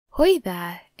Hoi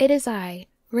there, it is I,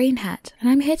 RainHet, and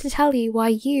I'm here to tell you why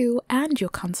you and your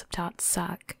concept art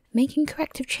suck. Making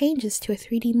corrective changes to a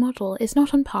 3D model is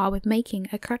not on par with making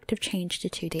a corrective change to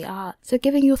 2D art, so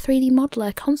giving your 3D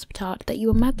modeler concept art that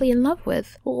you are madly in love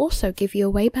with will also give you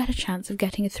a way better chance of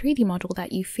getting a 3D model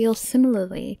that you feel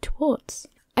similarly towards.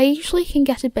 I usually can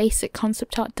get a basic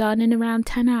concept art done in around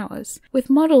 10 hours. With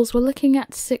models, we're looking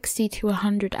at 60 to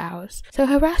 100 hours, so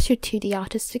harass your 2D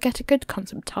artist to get a good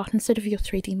concept art instead of your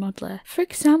 3D modeler. For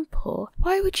example,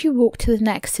 why would you walk to the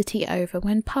next city over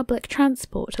when public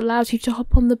transport allows you to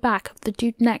hop on the back of the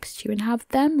dude next to you and have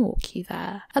them walk you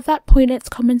there? At that point, it's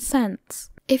common sense.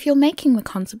 If you're making the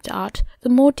concept art, the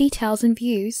more details and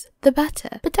views, the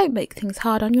better. But don't make things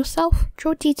hard on yourself.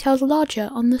 Draw details larger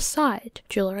on the side.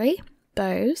 Jewellery,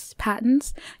 bows,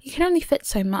 patterns, you can only fit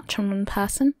so much on one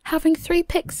person. Having 3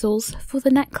 pixels for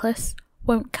the necklace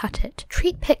won't cut it.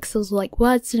 Treat pixels like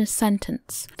words in a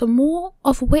sentence. The more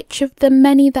of which of the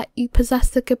many that you possess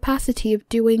the capacity of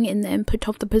doing in the input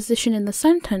of the position in the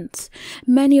sentence,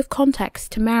 many of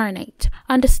context to marinate,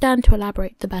 understand to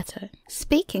elaborate, the better.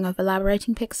 Speaking of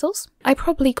elaborating pixels, I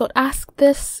probably got asked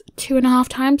this 2.5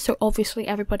 times, so obviously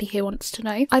everybody here wants to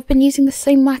know. I've been using the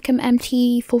same Wacom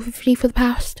MT450 for the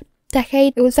past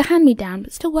decade. It was a hand-me-down,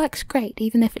 but still works great,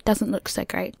 even if it doesn't look so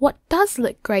great. What does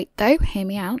look great though, hear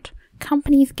me out,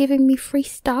 companies giving me free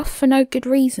stuff for no good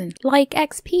reason, like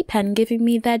XP Pen giving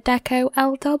me their Deco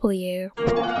LW.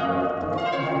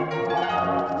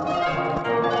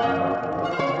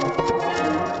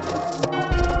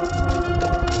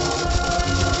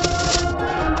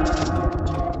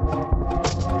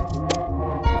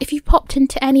 If you popped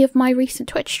into any of my recent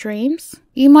Twitch streams,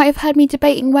 you might have heard me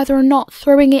debating whether or not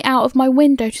throwing it out of my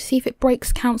window to see if it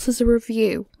breaks counts as a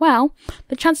review. Well,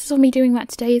 the chances of me doing that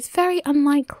today is very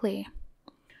unlikely,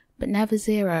 but never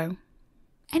zero.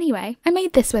 Anyway, I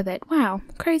made this with it. Wow,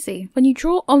 crazy. When you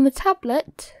draw on the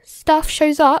tablet, stuff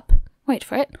shows up, wait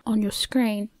for it, on your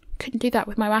screen. Couldn't do that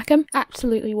with my Wacom.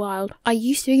 Absolutely wild. I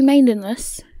used to be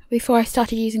maidenless before I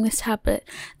started using this tablet.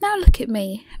 Now look at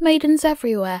me, maidens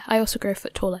everywhere. I also grow a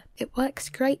foot taller. It works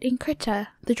great in Critter,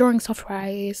 the drawing software I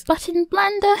use. But in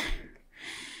Blender,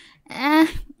 I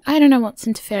don't know what's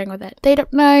interfering with it. They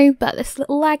don't know, but this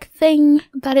little lag thing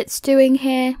that it's doing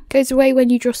here goes away when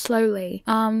you draw slowly.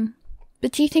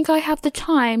 But do you think I have the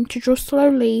time to draw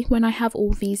slowly when I have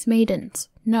all these maidens?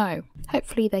 No.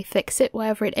 Hopefully they fix it,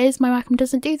 whatever it is. My Wacom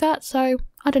doesn't do that, so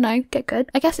I don't know, get good.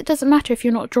 I guess it doesn't matter if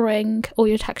you're not drawing all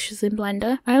your textures in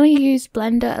Blender. I only use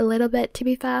Blender a little bit, to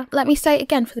be fair. Let me say it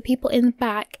again for the people in the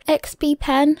back. XP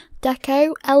Pen,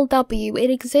 Deco, LW,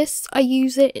 it exists, I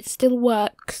use it, it still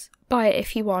works. Buy it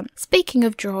if you want. Speaking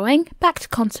of drawing, back to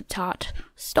concept art.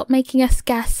 Stop making us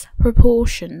guess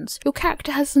proportions. Your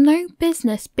character has no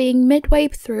business being midway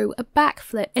through a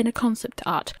backflip in a concept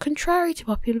art. Contrary to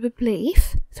popular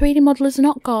belief, 3D modelers are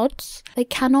not gods. They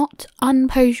cannot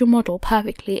unpose your model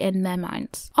perfectly in their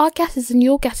minds. Our guesses and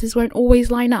your guesses won't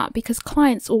always line up because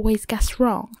clients always guess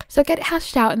wrong. So get it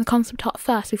hashed out in the concept art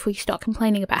first before you start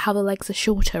complaining about how the legs are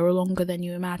shorter or longer than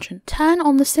you imagine. Turn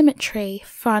on the symmetry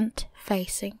front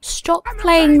facing. Stop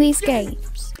playing these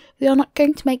games. We are not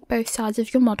going to make both sides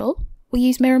of your model. We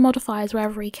use mirror modifiers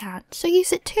wherever we can, so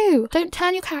use it too. Don't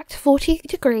turn your character 40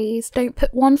 degrees, don't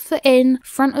put one foot in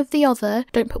front of the other,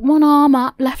 don't put one arm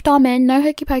up, left arm in, no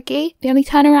hokey pokey. The only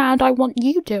turnaround I want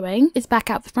you doing is back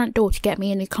out the front door to get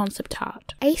me a new concept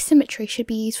art. Asymmetry should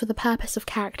be used for the purpose of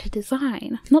character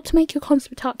design, not to make your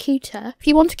concept art cuter. If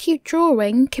you want a cute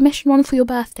drawing, commission one for your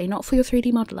birthday, not for your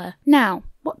 3D modeler. Now,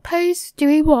 what pose do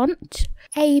we want?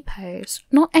 A pose.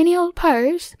 Not any old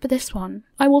pose, but this one.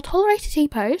 I will tolerate a T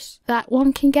pose. That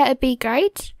one can get a B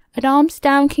grade. An arms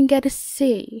down can get a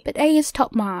C. But A is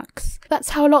top marks.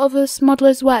 That's how a lot of us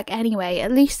modelers work anyway,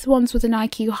 at least the ones with an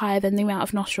IQ higher than the amount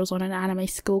of nostrils on an anime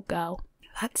schoolgirl.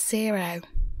 That's 0.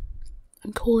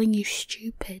 I'm calling you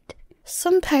stupid.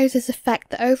 Some poses affect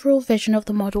the overall vision of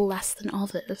the model less than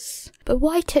others. But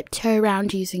why tiptoe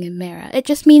around using a mirror? It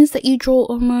just means that you draw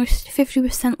almost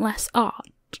 50% less art.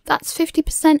 That's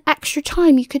 50% extra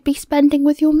time you could be spending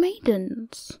with your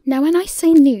maidens. Now when I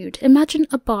say nude, imagine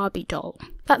a Barbie doll.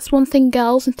 That's one thing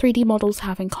girls and 3D models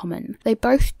have in common. They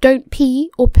both don't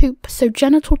pee or poop, so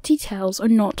genital details are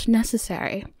not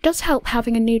necessary. It does help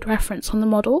having a nude reference on the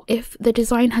model if the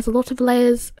design has a lot of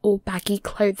layers or baggy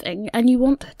clothing and you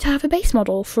want to have a base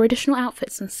model for additional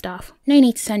outfits and stuff. No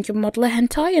need to send your model a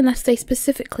hentai unless they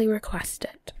specifically request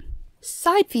it.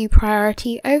 Side view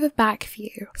priority over back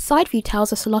view. Side view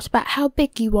tells us a lot about how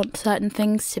big you want certain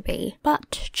things to be.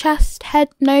 Butt, chest, head,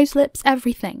 nose, lips,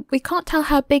 everything. We can't tell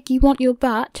how big you want your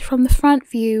butt from the front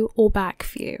view or back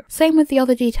view. Same with the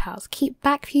other details. Keep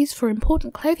back views for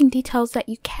important clothing details that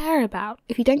you care about.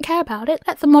 If you don't care about it,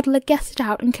 let the modeler guess it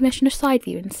out and commission a side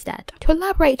view instead. To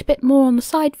elaborate a bit more on the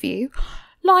side view,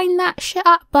 line that shit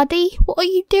up, buddy. What are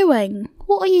you doing?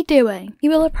 What are you doing? You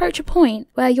will approach a point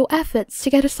where your efforts to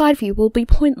get a side view will be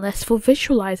pointless for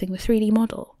visualizing the 3D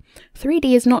model.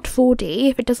 3D is not 4D.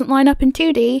 If it doesn't line up in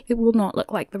 2D, it will not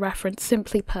look like the reference,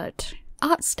 simply put.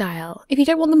 Art style. If you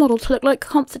don't want the model to look like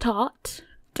concept art,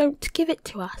 don't give it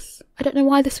to us. I don't know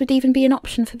why this would even be an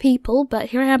option for people, but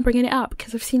here I am bringing it up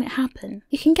because I've seen it happen.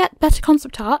 You can get better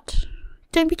concept art.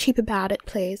 Don't be cheap about it,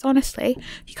 please, honestly.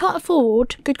 If you can't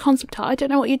afford good concept art, I don't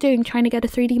know what you're doing trying to get a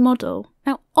 3D model.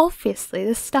 Now, obviously,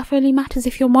 this stuff only matters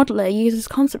if your modeler uses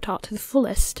concept art to the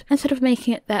fullest, instead of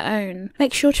making it their own.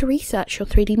 Make sure to research your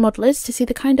 3D modelers to see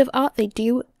the kind of art they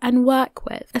do and work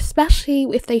with, especially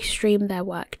if they stream their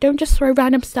work. Don't just throw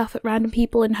random stuff at random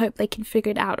people and hope they can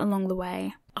figure it out along the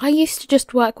way. I used to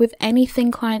just work with anything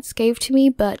clients gave to me,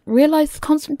 but realised the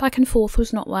constant back and forth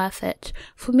was not worth it,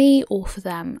 for me or for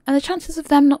them, and the chances of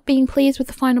them not being pleased with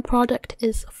the final product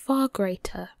is far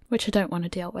greater, which I don't want to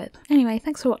deal with. Anyway,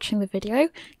 thanks for watching the video.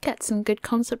 Get some good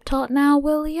concept art now,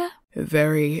 will ya?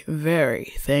 Very,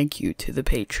 very thank you to the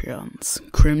Patreons.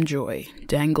 Crimjoy,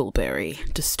 Dangleberry,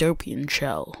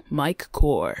 Distopianchell,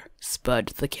 MikeCore,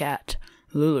 SpudTheCat,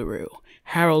 Luluru,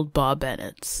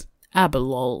 HaraldBrabenetz,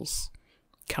 Abaloz,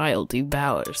 Kyle D.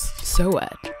 Bowers,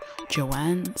 Sowwatt,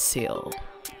 Joanne Seale.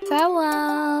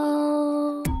 Farewell!